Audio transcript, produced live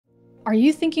Are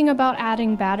you thinking about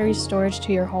adding battery storage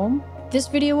to your home? This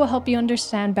video will help you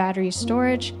understand battery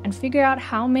storage and figure out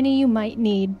how many you might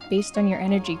need based on your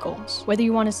energy goals. Whether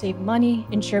you want to save money,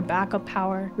 ensure backup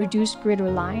power, reduce grid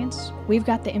reliance, we've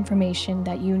got the information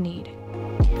that you need.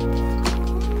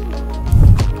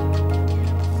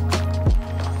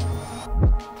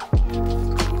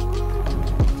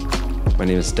 My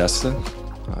name is Destin,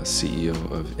 CEO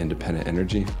of Independent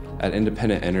Energy. At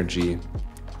Independent Energy,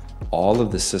 all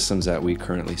of the systems that we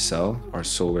currently sell are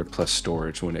solar plus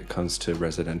storage when it comes to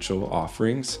residential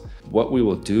offerings. What we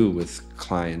will do with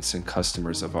clients and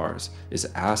customers of ours is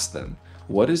ask them,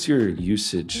 what is your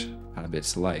usage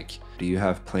habits like? Do you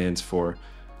have plans for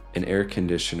an air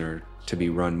conditioner to be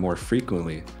run more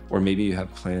frequently? Or maybe you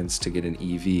have plans to get an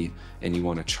EV and you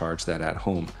want to charge that at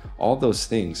home. All those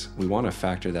things, we want to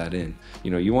factor that in.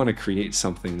 You want to create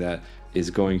something that is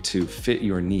going to fit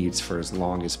your needs for as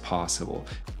long as possible.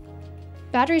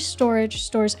 Battery storage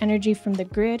stores energy from the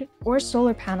grid or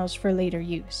solar panels for later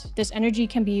use. This energy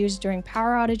can be used during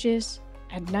power outages,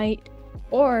 at night,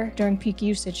 or during peak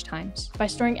usage times. By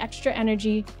storing extra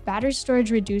energy, battery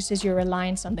storage reduces your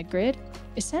reliance on the grid.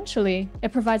 Essentially,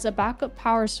 it provides a backup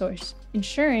power source,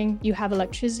 ensuring you have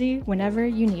electricity whenever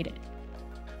you need it.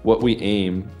 What we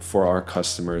aim for our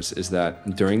customers is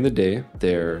that during the day,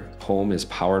 their home is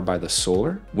powered by the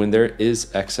solar. When there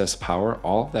is excess power,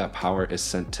 all of that power is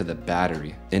sent to the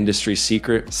battery. Industry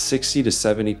secret, 60 to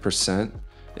 70%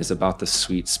 is about the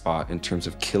sweet spot in terms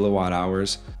of kilowatt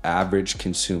hours average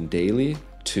consumed daily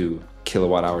to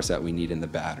kilowatt hours that we need in the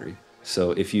battery.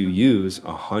 So if you use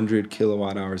 100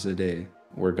 kilowatt hours a day,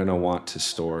 we're gonna want to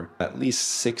store at least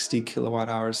 60 kilowatt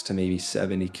hours to maybe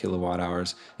 70 kilowatt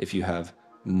hours if you have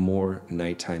more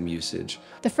nighttime usage.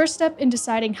 The first step in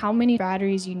deciding how many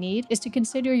batteries you need is to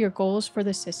consider your goals for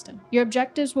the system. Your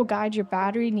objectives will guide your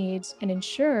battery needs and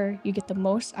ensure you get the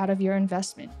most out of your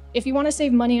investment. If you want to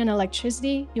save money on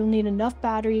electricity, you'll need enough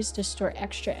batteries to store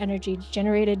extra energy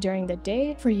generated during the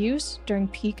day for use during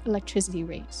peak electricity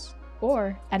rates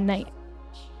or at night.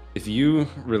 If you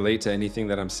relate to anything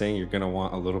that I'm saying, you're gonna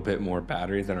want a little bit more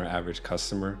battery than our average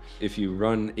customer. If you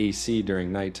run AC during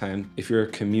nighttime, if you're a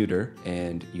commuter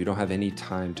and you don't have any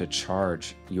time to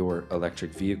charge your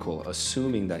electric vehicle,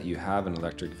 assuming that you have an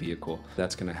electric vehicle,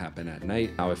 that's gonna happen at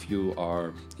night. Now, if you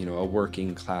are, a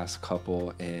working class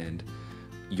couple and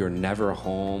you're never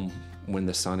home when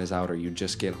the sun is out, or you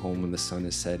just get home when the sun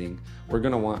is setting, we're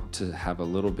gonna want to have a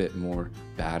little bit more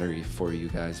battery for you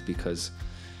guys because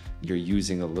you're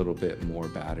using a little bit more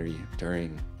battery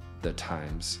during the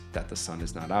times that the sun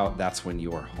is not out. That's when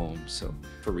you're home. So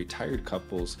for retired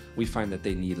couples, we find that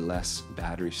they need less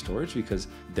battery storage because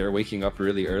they're waking up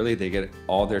really early. They get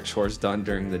all their chores done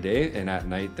during the day, and at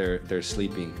night they're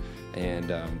sleeping and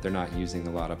they're not using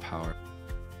a lot of power.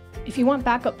 If you want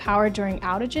backup power during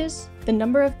outages, the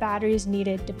number of batteries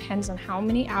needed depends on how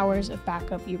many hours of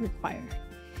backup you require.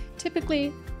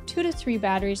 Typically, 2 to 3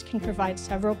 batteries can provide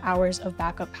several hours of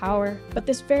backup power, but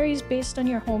this varies based on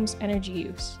your home's energy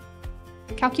use.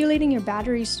 Calculating your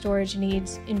battery storage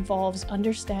needs involves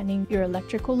understanding your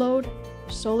electrical load,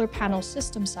 solar panel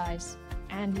system size,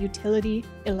 and utility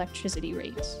electricity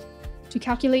rates. To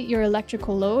calculate your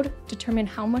electrical load, determine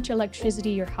how much electricity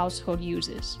your household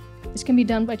uses. This can be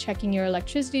done by checking your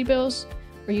electricity bills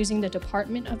or using the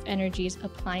Department of Energy's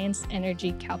Appliance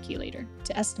Energy Calculator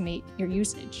to estimate your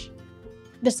usage.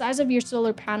 The size of your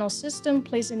solar panel system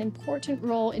plays an important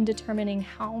role in determining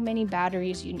how many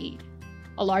batteries you need.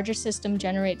 A larger system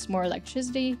generates more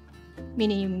electricity,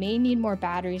 meaning you may need more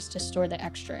batteries to store the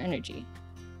extra energy.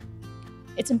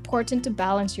 It's important to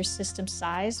balance your system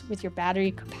size with your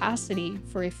battery capacity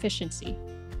for efficiency.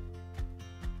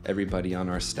 Everybody on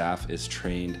our staff is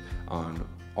trained on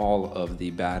all of the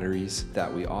batteries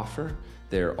that we offer.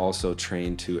 They're also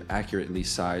trained to accurately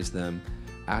size them,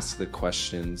 ask the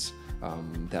questions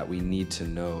that we need to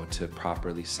know to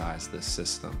properly size the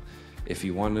system. If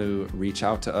you want to reach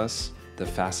out to us, the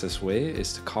fastest way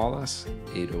is to call us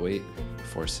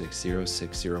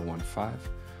 808-460-6015,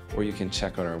 or you can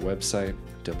check out our website,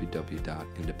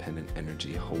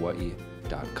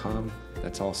 www.independentenergyhawaii.com.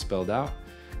 That's all spelled out.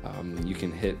 You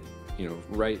can hit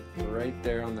right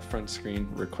there on the front screen,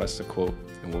 request a quote,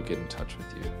 and we'll get in touch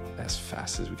with you as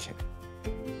fast as we can.